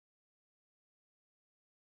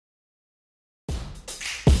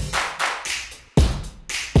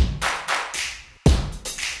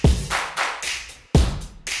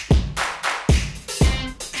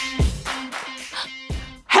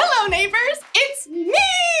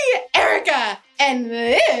And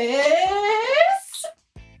this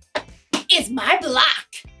is my block.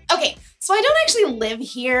 Okay, so I don't actually live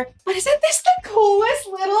here, but isn't this the coolest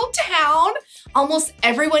little town? Almost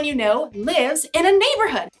everyone you know lives in a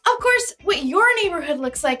neighborhood. Of course, what your neighborhood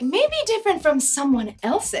looks like may be different from someone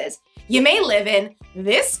else's. You may live in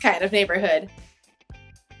this kind of neighborhood.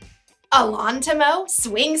 A lawn to mow,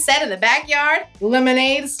 swing set in the backyard,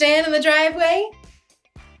 lemonade stand in the driveway.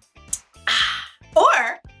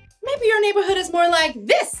 Or maybe your neighborhood is more like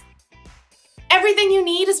this. Everything you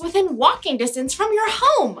need is within walking distance from your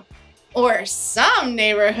home. Or some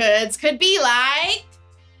neighborhoods could be like,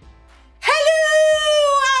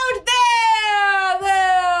 hello out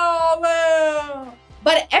there.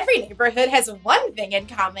 But every neighborhood has one thing in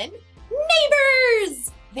common,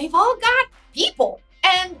 neighbors. They've all got people.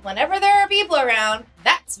 And whenever there are people around,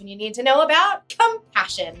 that's when you need to know about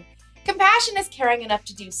compassion. Compassion is caring enough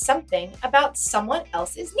to do something about someone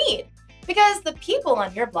else's need. Because the people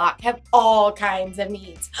on your block have all kinds of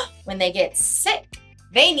needs. When they get sick,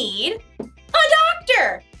 they need a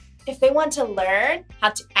doctor. If they want to learn how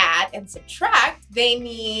to add and subtract, they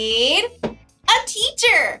need a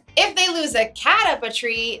teacher. If they lose a cat up a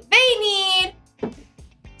tree, they need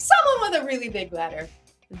someone with a really big ladder.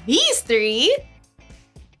 These three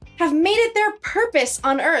have made it their purpose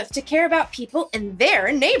on Earth to care about people in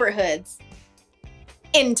their neighborhoods.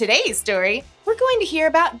 In today's story, we're going to hear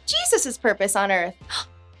about Jesus' purpose on Earth,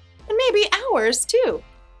 and maybe ours too.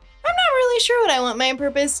 I'm not really sure what I want my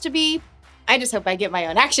purpose to be. I just hope I get my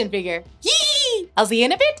own action figure. Yee! I'll see you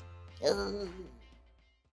in a bit.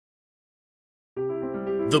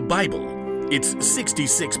 The Bible. It's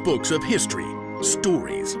 66 books of history,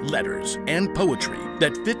 stories, letters, and poetry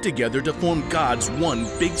that fit together to form God's one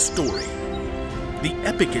big story. The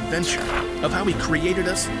epic adventure of how He created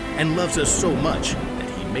us and loves us so much that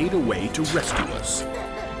He made a way to rescue us.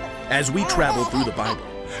 As we travel through the Bible,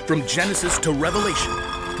 from Genesis to Revelation,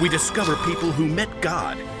 we discover people who met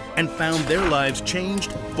God and found their lives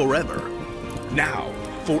changed forever. Now,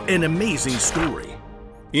 for an amazing story,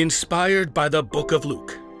 inspired by the book of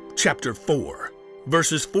Luke, chapter 4,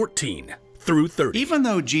 verses 14 through 30. Even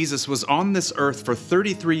though Jesus was on this earth for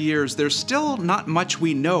 33 years, there's still not much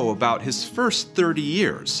we know about his first 30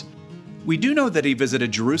 years. We do know that he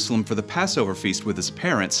visited Jerusalem for the Passover feast with his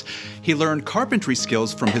parents. He learned carpentry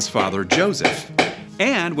skills from his father Joseph.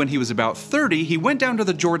 And when he was about 30, he went down to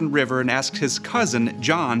the Jordan River and asked his cousin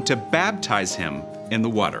John to baptize him in the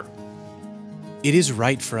water. It is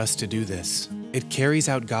right for us to do this. It carries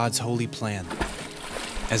out God's holy plan.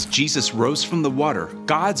 As Jesus rose from the water,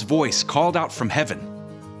 God's voice called out from heaven,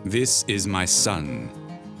 "This is my son,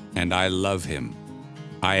 and I love him.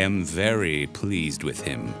 I am very pleased with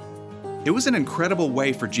him." It was an incredible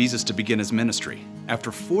way for Jesus to begin his ministry. After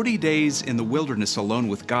 40 days in the wilderness alone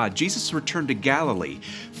with God, Jesus returned to Galilee,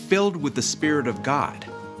 filled with the Spirit of God.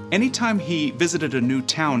 Anytime he visited a new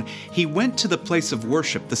town, he went to the place of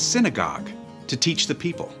worship, the synagogue, to teach the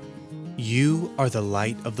people. You are the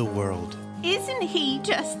light of the world. Isn't he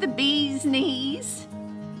just the bee's knees?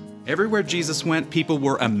 Everywhere Jesus went, people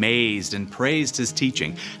were amazed and praised his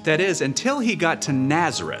teaching. That is, until he got to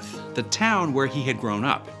Nazareth, the town where he had grown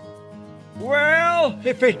up. Well,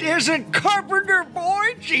 if it isn't Carpenter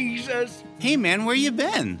Boy Jesus! Hey man, where you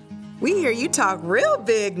been? We hear you talk real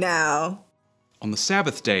big now. On the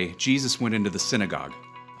Sabbath day, Jesus went into the synagogue.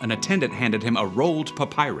 An attendant handed him a rolled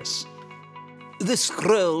papyrus. The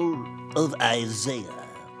scroll of Isaiah.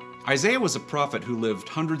 Isaiah was a prophet who lived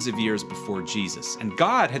hundreds of years before Jesus, and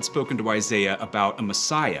God had spoken to Isaiah about a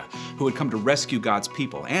Messiah who had come to rescue God's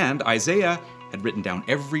people, and Isaiah had written down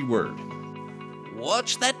every word.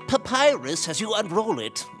 Watch that papyrus as you unroll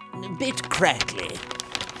it. A bit crackly.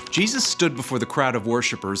 Jesus stood before the crowd of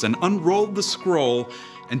worshipers and unrolled the scroll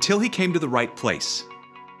until he came to the right place.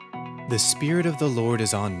 The Spirit of the Lord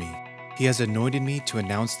is on me. He has anointed me to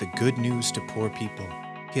announce the good news to poor people.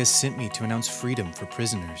 He has sent me to announce freedom for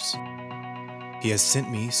prisoners. He has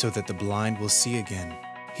sent me so that the blind will see again.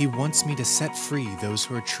 He wants me to set free those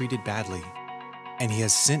who are treated badly. And he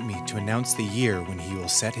has sent me to announce the year when he will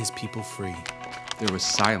set his people free. There was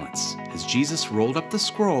silence as Jesus rolled up the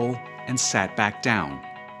scroll and sat back down.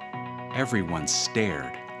 Everyone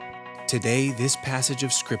stared. Today, this passage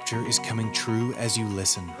of Scripture is coming true as you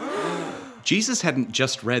listen. Jesus hadn't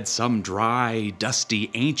just read some dry,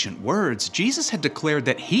 dusty, ancient words. Jesus had declared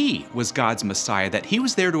that he was God's Messiah, that he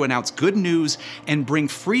was there to announce good news and bring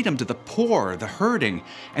freedom to the poor, the hurting,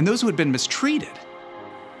 and those who had been mistreated.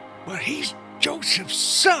 But he's Joseph's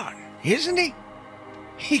son, isn't he?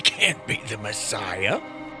 He can't be the Messiah.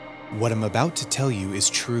 What I'm about to tell you is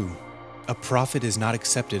true. A prophet is not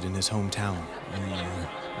accepted in his hometown.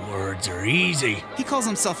 Words are easy. He calls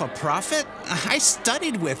himself a prophet? I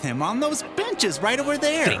studied with him on those benches right over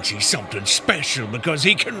there. Thinks he's something special because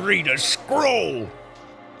he can read a scroll.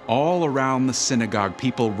 All around the synagogue,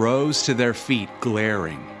 people rose to their feet,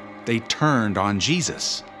 glaring. They turned on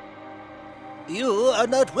Jesus. You are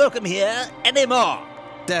not welcome here anymore.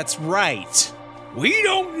 That's right. We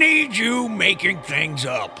don't need you making things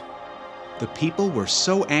up. The people were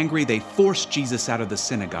so angry they forced Jesus out of the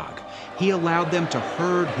synagogue. He allowed them to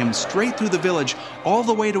herd him straight through the village, all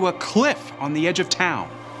the way to a cliff on the edge of town.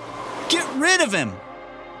 Get rid of him!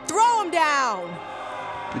 Throw him down!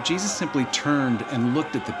 But Jesus simply turned and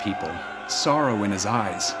looked at the people, sorrow in his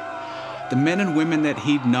eyes. The men and women that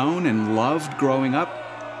he'd known and loved growing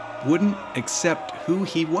up wouldn't accept who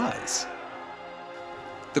he was.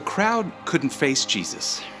 The crowd couldn't face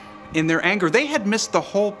Jesus. In their anger, they had missed the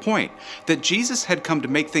whole point, that Jesus had come to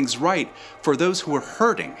make things right for those who were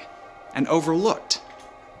hurting and overlooked.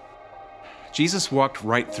 Jesus walked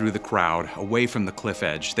right through the crowd, away from the cliff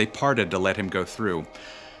edge. They parted to let him go through.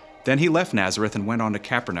 Then he left Nazareth and went on to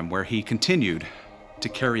Capernaum, where he continued to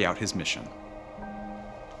carry out his mission.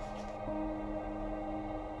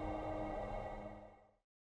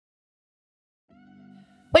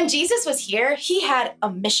 When Jesus was here, he had a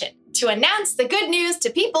mission to announce the good news to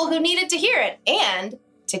people who needed to hear it and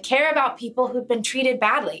to care about people who'd been treated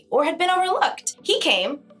badly or had been overlooked. He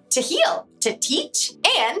came to heal, to teach,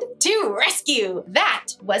 and to rescue. That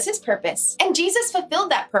was his purpose. And Jesus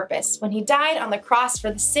fulfilled that purpose when he died on the cross for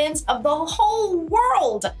the sins of the whole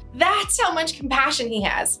world. That's how much compassion he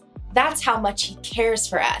has. That's how much he cares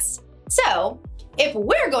for us. So, if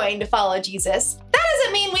we're going to follow Jesus, that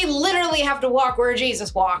doesn't mean we literally have to walk where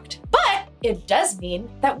Jesus walked. But it does mean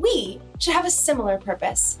that we should have a similar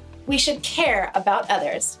purpose. We should care about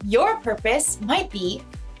others. Your purpose might be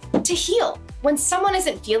to heal. When someone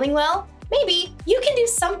isn't feeling well, maybe you can do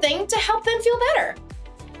something to help them feel better.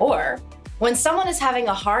 Or when someone is having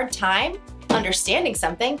a hard time understanding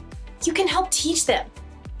something, you can help teach them.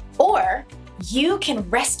 Or you can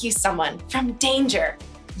rescue someone from danger.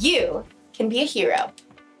 You can be a hero.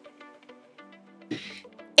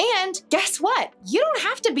 And guess what? You don't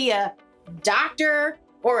have to be a doctor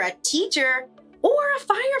or a teacher or a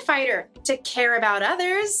firefighter to care about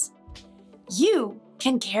others. You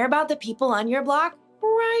can care about the people on your block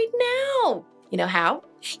right now. You know how?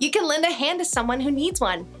 You can lend a hand to someone who needs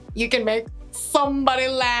one. You can make somebody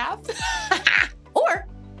laugh. Or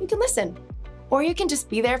you can listen. Or you can just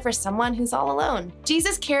be there for someone who's all alone.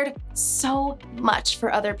 Jesus cared so much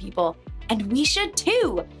for other people, and we should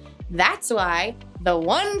too. That's why the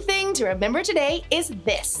one thing to remember today is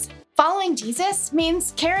this. Following Jesus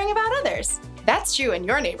means caring about others. That's true in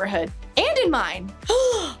your neighborhood and in mine.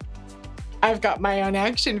 I've got my own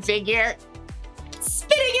action figure.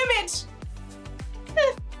 Spitting image.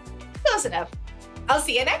 Close enough. I'll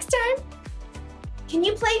see you next time. Can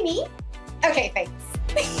you play me? Okay,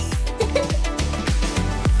 thanks.